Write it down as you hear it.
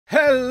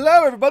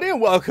Hello everybody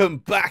and welcome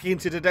back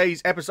into today's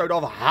episode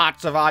of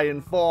Hearts of Iron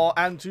 4,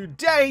 and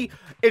today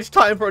it's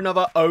time for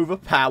another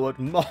overpowered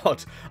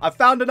mod. I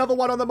found another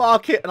one on the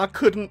market and I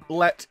couldn't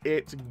let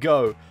it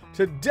go.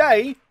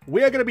 Today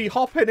we are going to be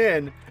hopping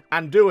in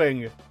and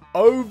doing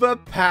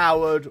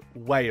Overpowered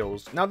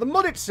Whales. Now the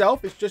mod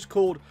itself is just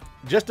called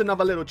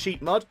another little cheat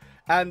mod,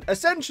 and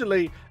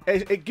essentially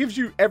it gives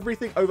you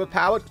everything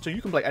overpowered, so you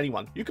can play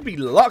anyone. You could be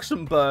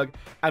Luxembourg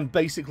and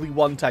basically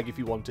one tag if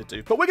you wanted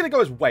to, but we're going to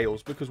go as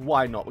Wales because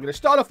why not? We're going to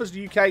start off as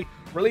the UK,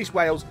 release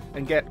Wales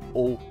and get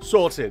all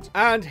sorted.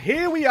 And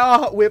here we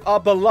are with our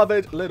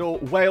beloved little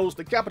Wales,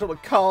 the capital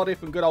of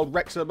Cardiff and good old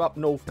Wrexham up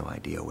north. No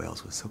idea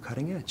Wales was so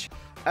cutting edge.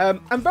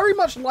 And very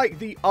much like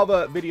the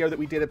other video that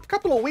we did a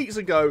couple of weeks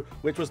ago,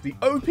 which was the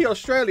OP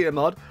Australia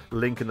mod,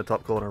 link in the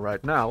top corner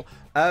right now,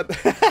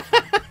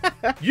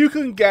 you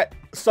can get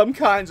some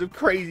kinds of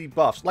crazy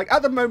buffs. Like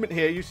at the moment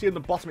here, you see on the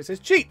bottom it says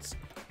cheats.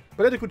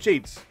 Political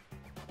cheats.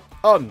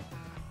 On.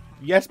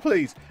 Yes,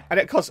 please. And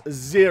it costs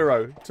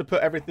 0 to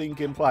put everything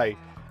in play.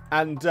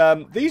 And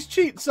these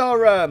cheats are,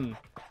 they're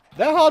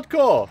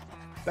hardcore.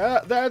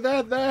 They're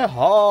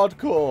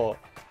hardcore.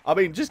 I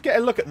mean, just get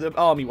a look at the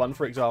army one,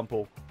 for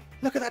example.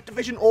 Look at that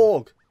division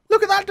org.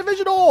 Look at that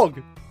division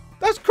org.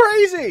 That's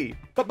crazy.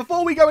 But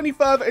before we go any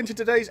further into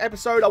today's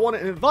episode, I want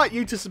to invite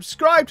you to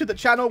subscribe to the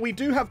channel. We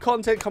do have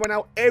content coming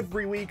out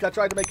every week. I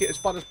try to make it as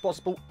fun as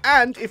possible.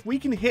 And if we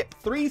can hit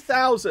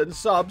 3,000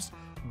 subs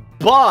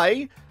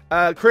by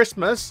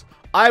Christmas,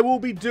 I will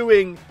be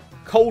doing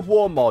Cold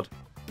War mod.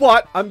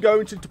 But I'm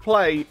going to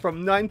play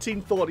from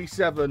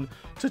 1947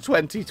 to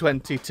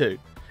 2022.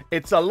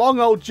 It's a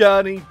long old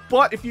journey,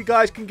 but if you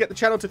guys can get the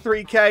channel to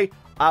 3K,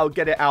 I'll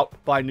get it out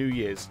by New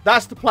Year's.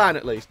 That's the plan,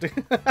 at least.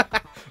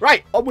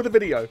 Right, on with the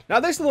video. Now,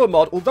 this little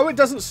mod, although it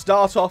doesn't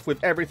start off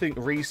with everything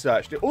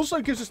researched, it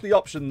also gives us the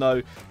option,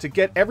 though, to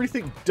get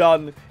everything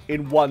done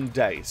in one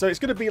day. So it's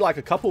going to be like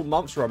a couple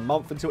months or a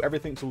month until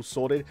everything's all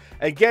sorted.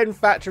 Again,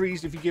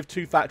 factories, if you give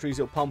 2 factories,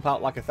 it'll pump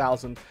out like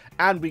 1,000.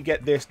 And we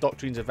get this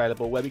doctrines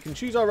available, where we can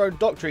choose our own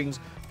doctrines,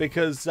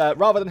 because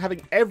rather than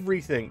having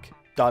everything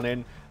done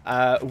in,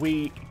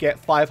 we get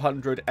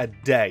 500 a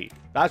day.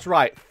 That's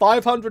right,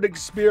 500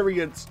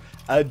 experience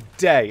a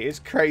day. It's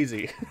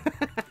crazy.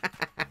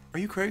 Are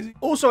you crazy?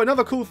 Also,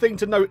 another cool thing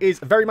to note is,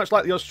 very much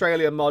like the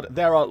Australia mod,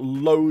 there are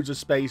loads of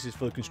spaces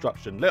for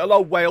construction. Little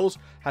old Wales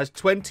has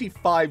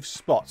 25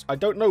 spots. I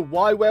don't know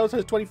why Wales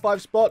has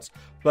 25 spots,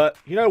 but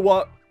you know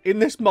what? In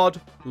this mod,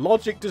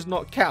 logic does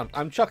not count.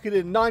 I'm chucking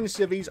in 9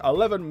 civvies,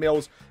 11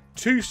 mills,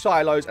 2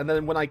 silos, and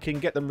then when I can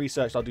get them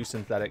researched, I'll do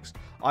synthetics.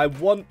 I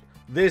want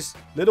this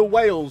little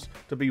Wales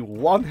to be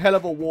one hell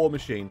of a war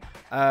machine.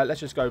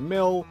 Let's just go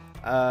mill,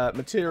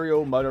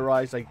 material,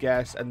 motorized, I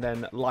guess, and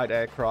then light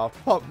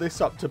aircraft. Pop this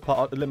up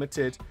to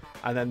limited,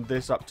 and then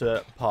this up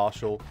to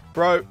partial.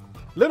 Bro,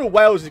 little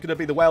Wales is going to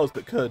be the Wales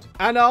that could.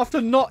 And after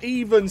not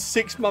even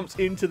 6 months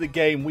into the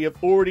game, we have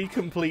already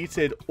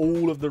completed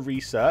all of the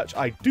research.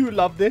 I do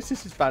love this.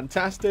 This is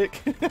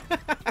fantastic.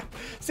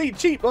 See,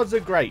 cheat mods are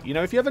great. You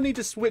know, if you ever need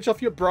to switch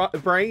off your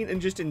brain and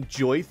just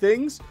enjoy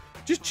things,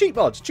 just cheat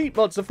mods. Cheat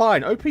mods are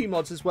fine. OP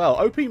mods as well.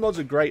 OP mods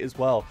are great as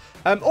well.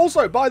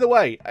 Also, by the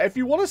way, if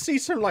you want to see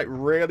some like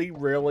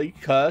really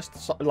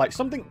cursed, like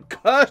something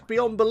cursed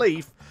beyond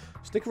belief,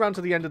 stick around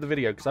to the end of the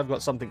video because I've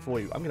got something for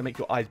you. I'm going to make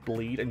your eyes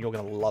bleed and you're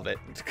going to love it.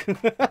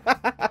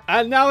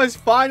 And now it's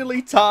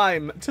finally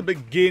time to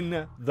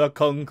begin the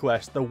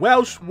conquest. The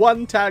Welsh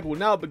one tag will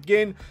now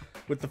begin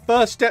with the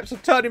first steps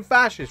of turning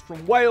fascist.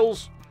 From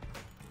Wales,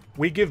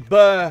 we give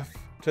birth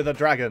to the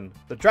dragon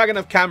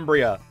of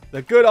Cambria.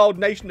 The good old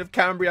nation of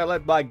Cambria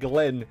led by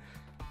Glyn.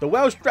 The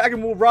Welsh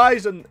dragon will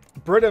rise and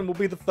Britain will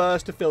be the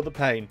first to feel the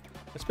pain.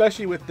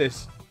 Especially with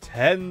this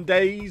 10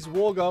 days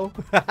war goal.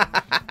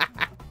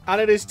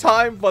 And it is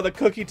time for the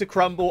cookie to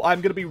crumble.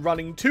 I'm going to be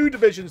running 2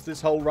 divisions this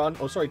whole run.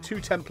 Or sorry, 2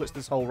 templates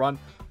this whole run.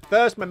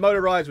 First my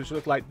motorized, which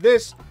look like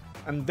this.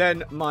 And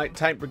then my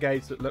tank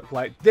brigades that look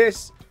like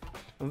this.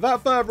 And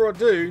without further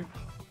ado,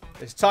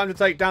 it's time to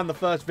take down the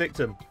first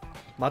victim.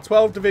 My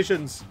 12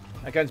 divisions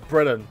against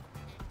Britain.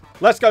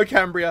 Let's go,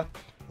 Cambria.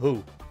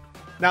 Ooh.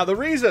 Now, the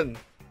reason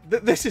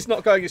that this is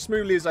not going as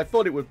smoothly as I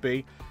thought it would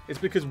be is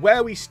because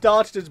where we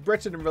started as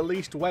Britain and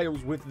released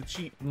Wales with the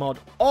cheat mod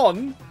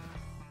on,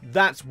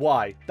 that's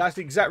why. That's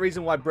the exact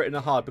reason why Britain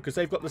are hard, because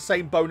they've got the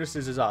same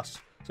bonuses as us.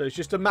 So it's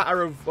just a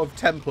matter of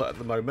template at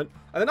the moment.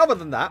 And then other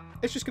than that,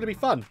 it's just going to be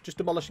fun. Just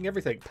demolishing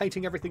everything,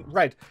 painting everything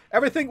red.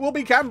 Everything will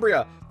be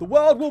Cambria. The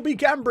world will be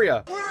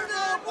Cambria. We're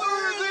not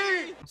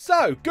worthy!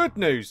 So, good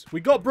news.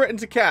 We got Britain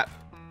to cap.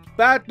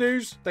 Bad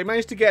news, they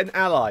managed to get an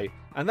ally.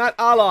 And that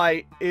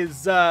ally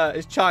is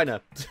China.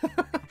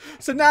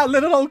 So now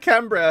little old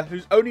Cambria,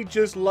 who's only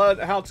just learned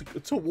how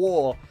to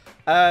war,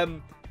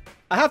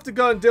 I have to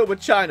go and deal with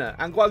China,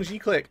 and Guangxi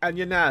Click, and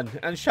Yunnan,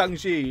 and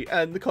Shaanxi,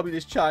 and the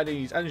Communist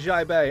Chinese, and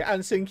Xiaibei,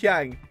 and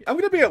Xinjiang. I'm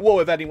going to be at war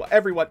with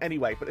everyone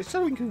anyway, but it's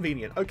so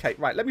inconvenient. Okay,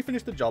 right, let me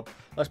finish the job.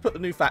 Let's put the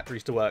new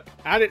factories to work.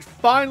 And it's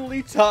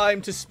finally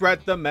time to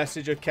spread the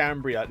message of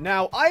Cambria.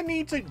 Now, I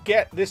need to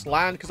get this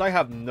land because I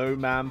have no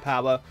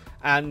manpower,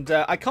 and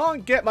I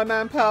can't get my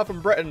manpower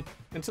from Britain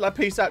until I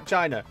peace out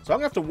China. So I'm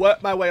going to have to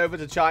work my way over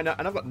to China,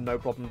 and I've got no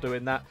problem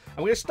doing that.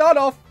 I'm going to start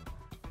off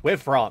with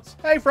France.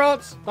 Hey,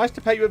 France. Nice to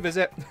pay you a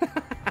visit.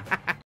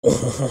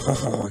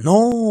 Oh,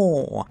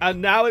 no.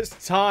 And now it's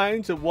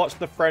time to watch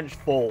the French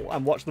fall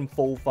and watch them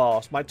fall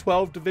fast. My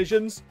 12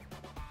 divisions,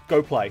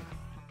 go play.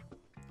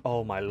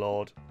 Oh, my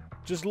Lord.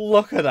 Just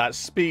look at that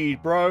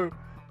speed, bro.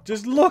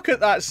 Just look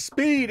at that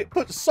speed. It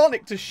puts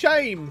Sonic to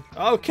shame.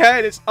 Okay,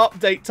 it's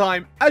update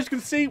time. As you can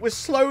see, we're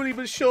slowly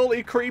but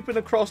surely creeping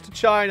across to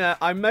China.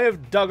 I may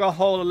have dug a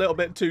hole a little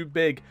bit too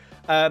big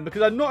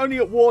because I'm not only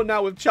at war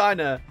now with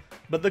China,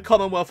 but the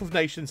Commonwealth of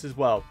Nations as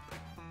well.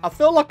 I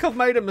feel like I've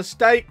made a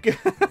mistake.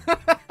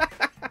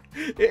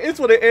 It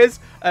is what it is.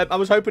 I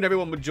was hoping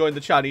everyone would join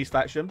the Chinese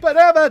faction, but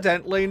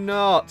evidently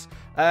not.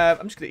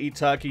 I'm just going to eat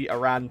Turkey,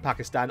 Iran,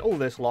 Pakistan, all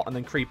this lot, and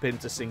then creep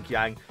into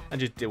Xinjiang and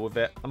just deal with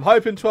it. I'm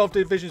hoping 12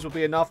 divisions will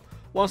be enough.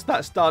 Once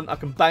that's done, I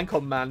can bank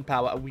on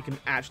manpower and we can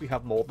actually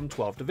have more than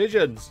 12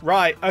 divisions.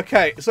 Right,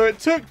 okay, so it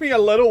took me a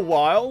little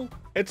while.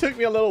 And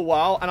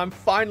I'm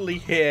finally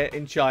here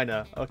in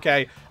China,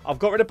 okay? I've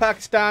got rid of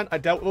Pakistan. I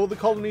dealt with all the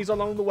colonies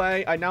along the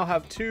way. I now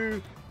have 2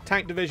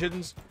 tank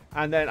divisions,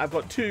 and then I've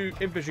got 2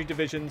 infantry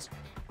divisions.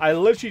 I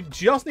literally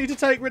just need to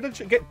take rid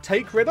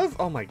of?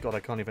 Oh my god, I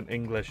can't even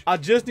English. I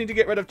just need to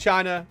get rid of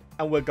China,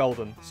 and we're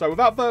golden. So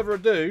without further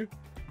ado,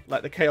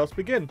 let the chaos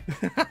begin.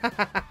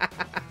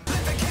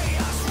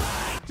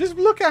 Just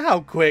look at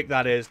how quick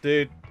that is,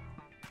 dude.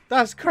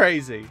 That's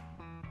crazy.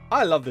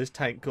 I love this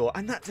tank corps.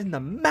 And that's in the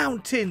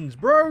mountains,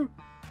 bro.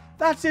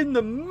 That's in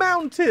the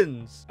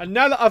mountains. And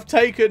now that I've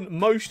taken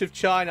most of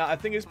China, I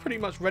think it's pretty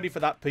much ready for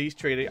that peace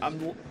treaty.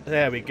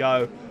 There we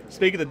go.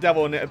 Speak of the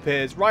devil and it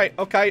appears. Right,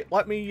 okay.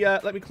 Let me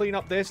clean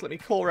up this. Let me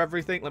core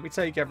everything. Let me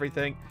take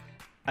everything.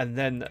 And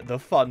then the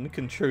fun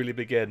can truly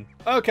begin.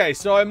 Okay,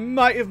 so I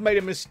might have made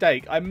a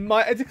mistake. I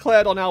might have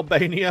declared on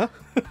Albania.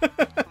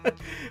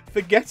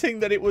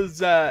 forgetting it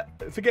was a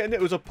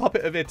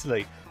puppet of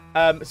Italy.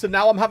 So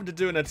now I'm having to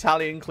do an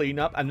Italian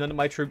cleanup, and none of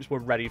my troops were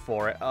ready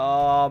for it.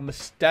 Oh,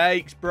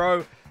 mistakes,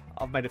 bro.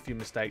 I've made a few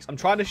mistakes. I'm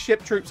trying to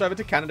ship troops over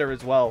to Canada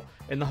as well,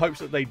 in the hopes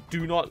that they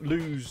do not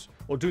lose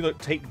or do not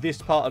take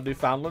this part of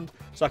Newfoundland,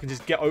 so I can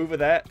just get over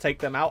there, take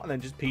them out, and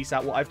then just piece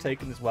out what I've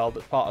taken as well.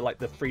 That's part of like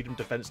the Freedom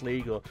Defense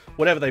League or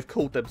whatever they've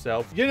called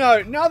themselves. You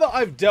know, now that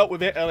I've dealt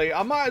with Italy,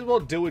 I might as well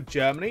deal with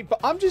Germany,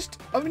 but I'm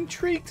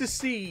intrigued to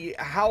see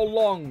how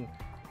long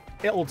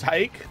it'll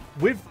take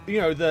with, you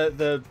know,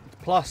 the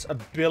plus a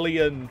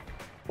billion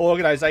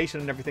organization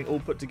and everything all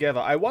put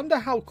together. I wonder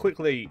how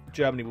quickly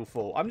Germany will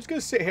fall. I'm just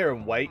going to sit here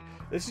and wait.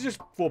 This is just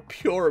for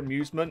pure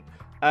amusement.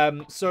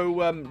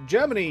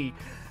 Germany,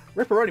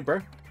 ripperoni,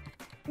 bro.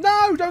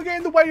 No, don't get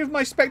in the way of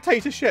my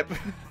spectatorship.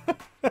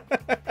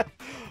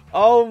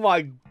 Oh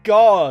my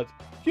god.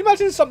 Can you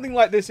imagine something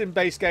like this in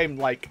base game,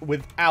 like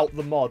without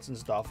the mods and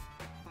stuff?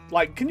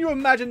 Like, can you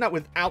imagine that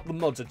without the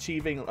mods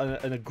achieving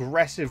an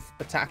aggressive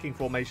attacking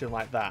formation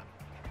like that?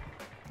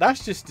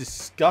 That's just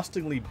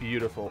disgustingly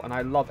beautiful, and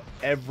I love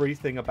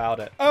everything about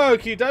it.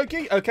 Okie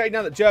dokie. Okay,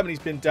 now that Germany's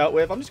been dealt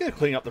with, I'm just going to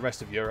clean up the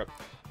rest of Europe.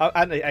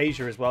 And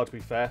Asia as well, to be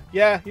fair.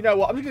 Yeah, you know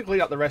what? I'm just going to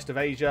clean up the rest of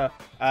Asia,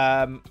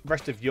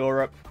 rest of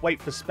Europe,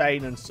 wait for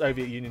Spain and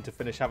Soviet Union to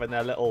finish having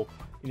their little,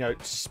 you know,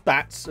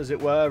 spats, as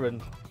it were,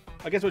 and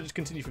I guess we'll just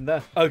continue from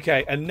there.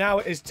 Okay, and now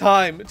it is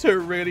time to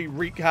really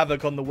wreak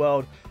havoc on the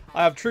world.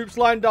 I have troops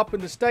lined up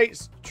in the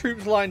States,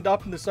 troops lined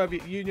up in the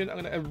Soviet Union.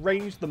 I'm going to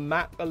arrange the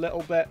map a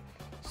little bit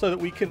so that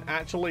we can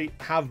actually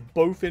have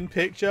both in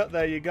picture.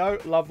 There you go.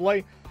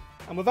 Lovely.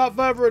 And without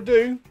further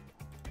ado,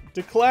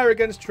 declare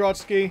against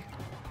Trotsky.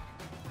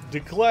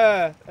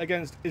 Declare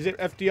against... Is it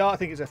FDR? I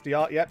think it's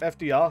FDR. Yep,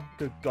 FDR.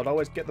 Good God, I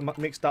always get them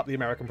mixed up, the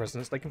American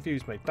presidents. They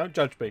confuse me. Don't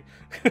judge me.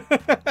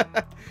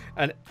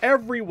 And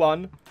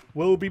everyone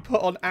will be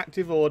put on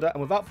active order.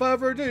 And without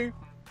further ado,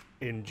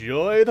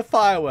 enjoy the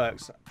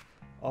fireworks.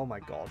 Oh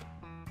my God.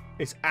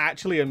 It's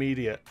actually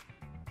immediate.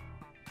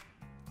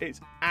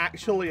 It's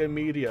actually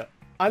immediate.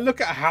 And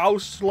look at how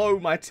slow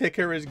my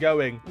ticker is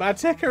going. My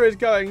ticker is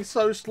going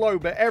so slow,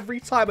 but every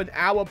time an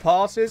hour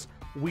passes,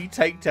 we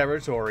take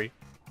territory.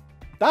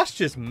 That's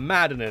just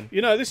maddening.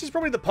 You know, this is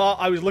probably the part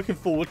I was looking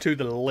forward to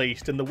the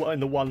least in the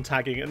one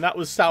tagging, and that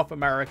was South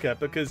America,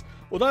 because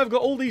although I've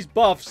got all these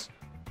buffs,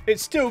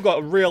 it's still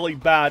got really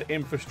bad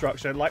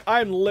infrastructure. Like,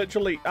 I'm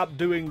literally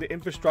updoing the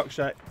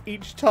infrastructure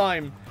each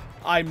time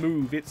I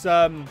move. It's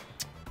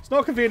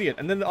not convenient.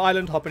 And then the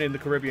island hopping in the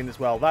Caribbean as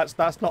well. That's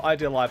not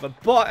ideal either.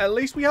 But at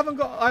least we haven't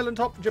got island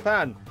hop for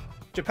Japan.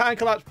 Japan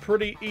collapsed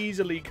pretty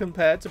easily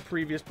compared to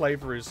previous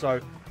playthroughs,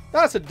 so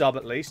that's a dub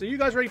at least. Are you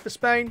guys ready for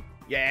Spain?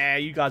 Yeah,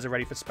 you guys are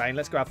ready for Spain.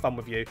 Let's go have fun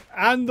with you.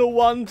 And the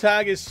one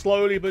tag is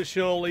slowly but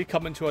surely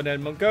coming to an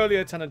end.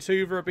 Mongolia,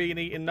 Tanatuva are being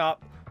eaten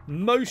up.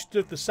 Most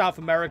of the South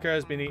America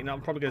has been eaten. I'm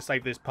probably going to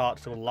save this part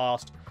till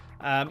last.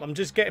 I'm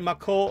just getting my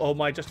core or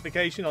my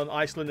justification on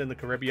Iceland and the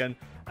Caribbean.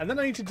 And then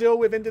I need to deal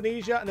with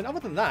Indonesia. And then other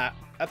than that,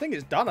 I think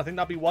it's done. I think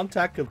that'll be one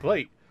tag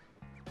complete.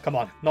 Come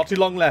on, not too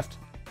long left.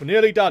 We're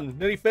nearly done,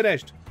 nearly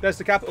finished. There's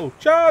the capital.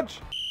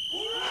 Charge!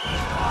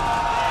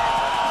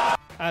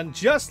 And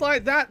just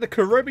like that, the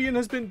Caribbean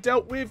has been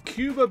dealt with,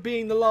 Cuba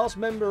being the last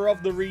member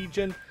of the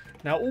region.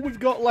 Now, all we've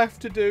got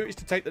left to do is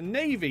to take the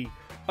Navy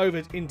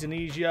over to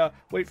Indonesia,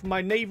 wait for my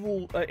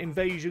naval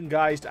invasion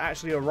guys to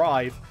actually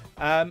arrive.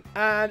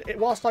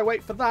 Whilst I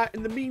wait for that,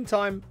 in the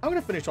meantime, I'm going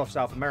to finish off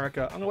South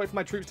America. I'm going to wait for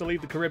my troops to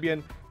leave the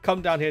Caribbean,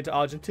 come down here to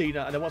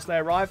Argentina, and then once they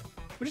arrive,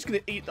 we're just going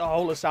to eat the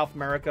whole of South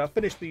America,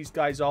 finish these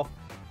guys off,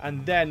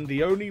 and then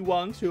the only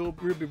ones who will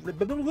be...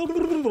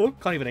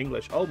 Can't even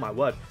English. Oh, my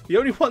word. The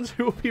only ones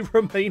who will be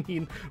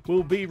remaining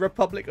will be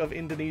Republic of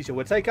Indonesia.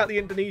 We'll take out the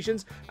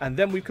Indonesians, and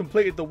then we've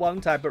completed the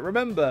one tag. But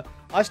remember,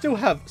 I still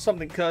have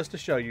something cursed to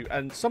show you,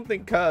 and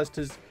something cursed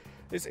has...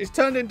 It's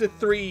turned into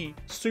 3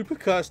 super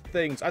cursed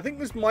things. I think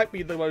this might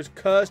be the most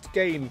cursed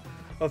game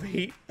of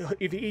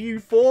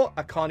HOI4.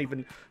 I can't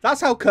even...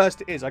 That's how cursed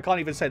it is. I can't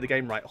even say the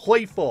game right.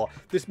 HOI4.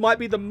 This might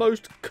be the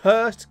most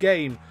cursed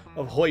game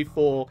of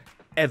HOI4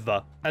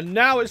 ever. And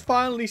now it's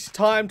finally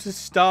time to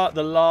start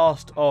the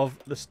last of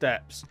the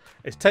steps.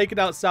 It's taken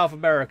out South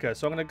America.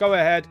 So I'm going to go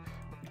ahead,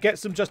 get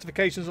some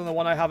justifications on the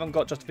one I haven't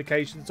got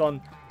justifications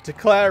on,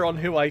 declare on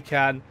who I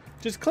can.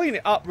 Just clean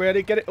it up,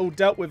 really. Get it all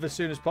dealt with as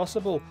soon as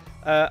possible.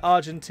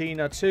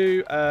 Argentina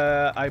too.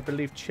 I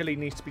believe Chile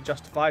needs to be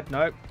justified.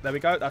 No, there we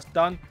go. That's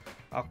done.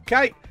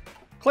 Okay.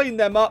 Clean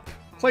them up.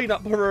 Clean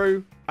up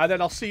Peru. And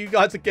then I'll see you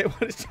guys again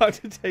when it's time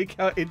to take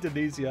out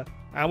Indonesia.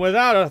 And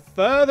without a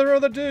further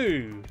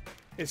ado,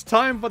 it's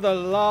time for the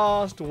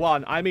last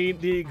one. I mean,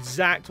 the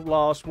exact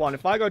last one.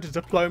 If I go to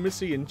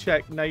diplomacy and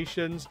check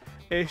nations,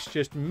 it's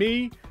just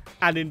me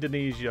and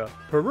Indonesia.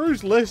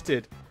 Peru's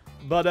listed,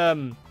 but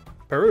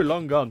Peru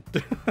long gone.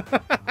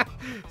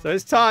 So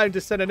it's time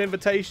to send an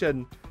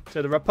invitation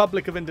to the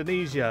Republic of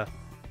Indonesia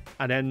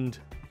and end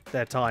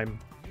their time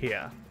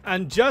here.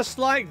 And just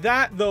like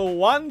that, the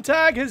one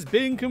tag has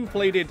been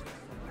completed.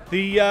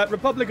 The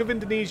Republic of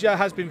Indonesia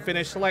has been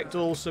finished. Select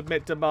all,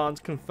 submit demands,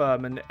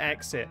 confirm, and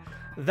exit.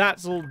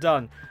 That's all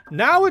done.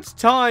 Now it's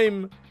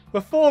time,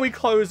 before we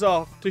close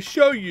off, to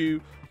show you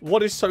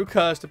what is so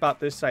cursed about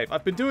this save.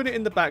 I've been doing it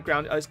in the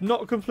background. It's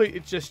not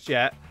completed just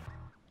yet.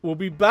 We'll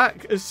be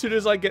back as soon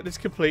as I get this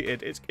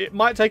completed. It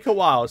might take a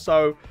while,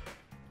 so...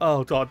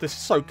 Oh, God, this is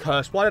so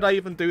cursed. Why did I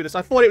even do this?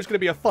 I thought it was going to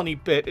be a funny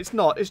bit. It's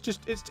not. It's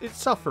just... It's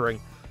suffering.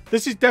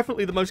 This is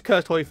definitely the most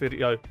cursed Hoi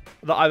video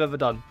that I've ever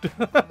done.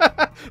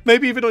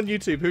 Maybe even on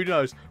YouTube. Who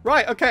knows?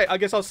 Right, okay. I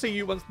guess I'll see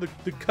you once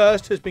the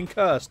cursed has been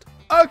cursed.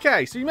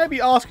 Okay, so you may be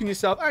asking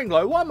yourself,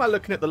 Anglo, why am I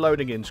looking at the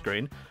loading in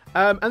screen?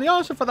 And the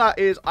answer for that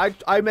is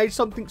I made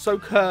something so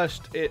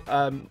cursed,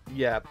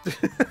 yeah.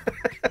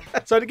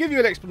 So to give you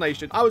an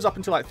explanation, I was up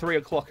until like 3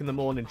 o'clock in the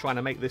morning trying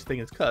to make this thing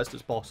as cursed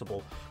as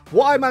possible.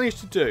 What I managed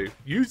to do,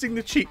 using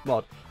the cheat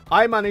mod,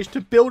 I managed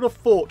to build a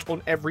fort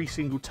on every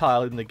single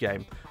tile in the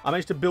game. I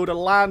managed to build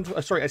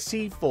a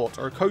sea fort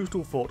or a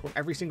coastal fort on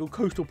every single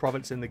coastal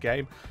province in the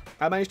game.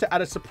 I managed to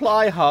add a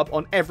supply hub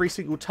on every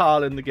single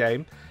tile in the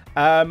game.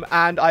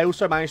 And I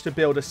also managed to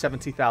build a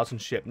 70,000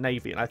 ship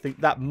navy, and I think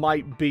that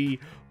might be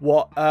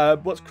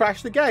what's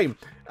crashed the game.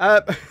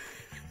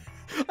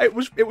 It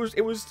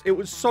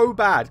was so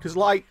bad because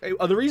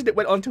the reason it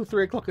went on until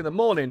 3 o'clock in the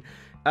morning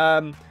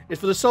is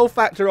for the sole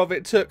factor of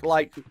it took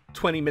like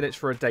 20 minutes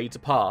for a day to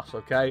pass.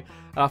 Okay,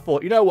 and I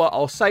thought, you know what,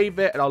 I'll save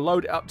it and I'll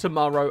load it up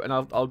tomorrow and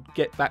I'll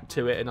get back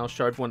to it and I'll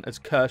show everyone as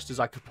cursed as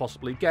I could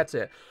possibly get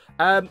it.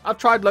 I've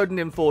tried loading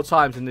in 4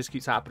 times and this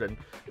keeps happening.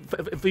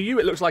 For you,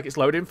 it looks like it's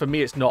loading. For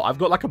me, it's not. I've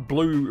got like a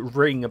blue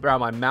ring around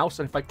my mouse,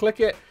 and if I click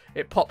it,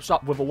 it pops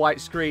up with a white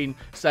screen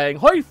saying,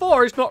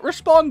 HOI4 is not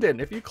responding.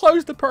 If you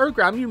close the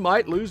program, you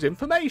might lose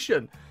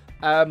information.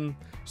 So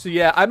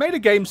yeah, I made a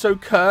game so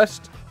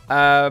cursed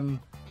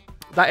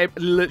that it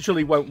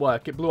literally won't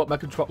work. It blew up my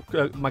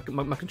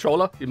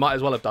controller. You might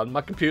as well have done.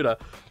 My computer.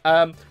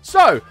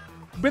 So,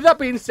 with that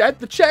being said,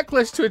 the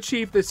checklist to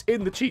achieve this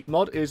in the cheat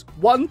mod is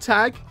 1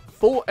 tag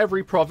for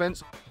every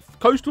province,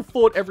 coastal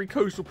fort every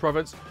coastal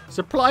province,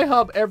 supply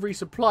hub every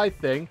supply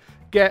thing,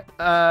 get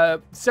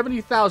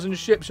 70,000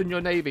 ships in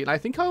your navy. And I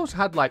think I also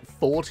had like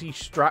 40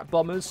 strat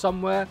bombers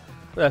somewhere.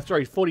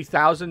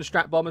 40,000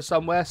 strat bombers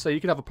somewhere, so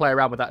you can have a play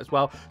around with that as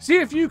well. See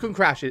if you can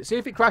crash it. See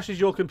if it crashes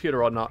your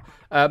computer or not.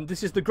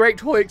 This is the Great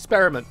Toy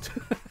Experiment.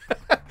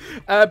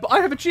 But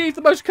I have achieved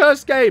the most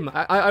cursed game.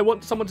 I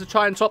want someone to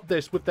try and top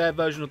this with their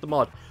version of the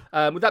mod.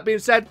 With that being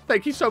said,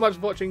 thank you so much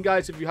for watching,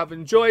 guys. If you have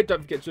enjoyed,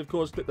 don't forget to, of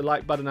course, click the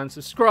like button and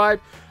subscribe.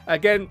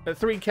 Again, at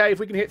 3K, if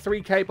we can hit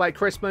 3K by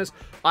Christmas,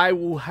 I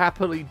will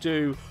happily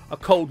do a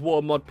Cold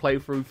War mod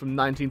playthrough from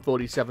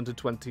 1947 to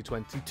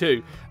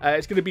 2022.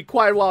 It's going to be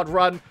quite a wild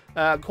run,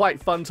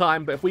 quite fun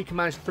time, but if we can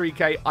manage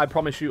 3K, I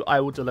promise you I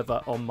will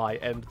deliver on my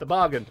end of the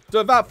bargain. So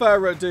without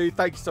further ado,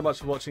 thank you so much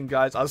for watching,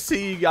 guys. I'll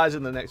see you guys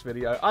in the next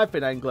video. I've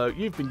been Anglo,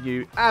 you've been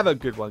you. Have a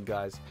good one,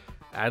 guys,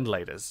 and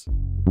laters.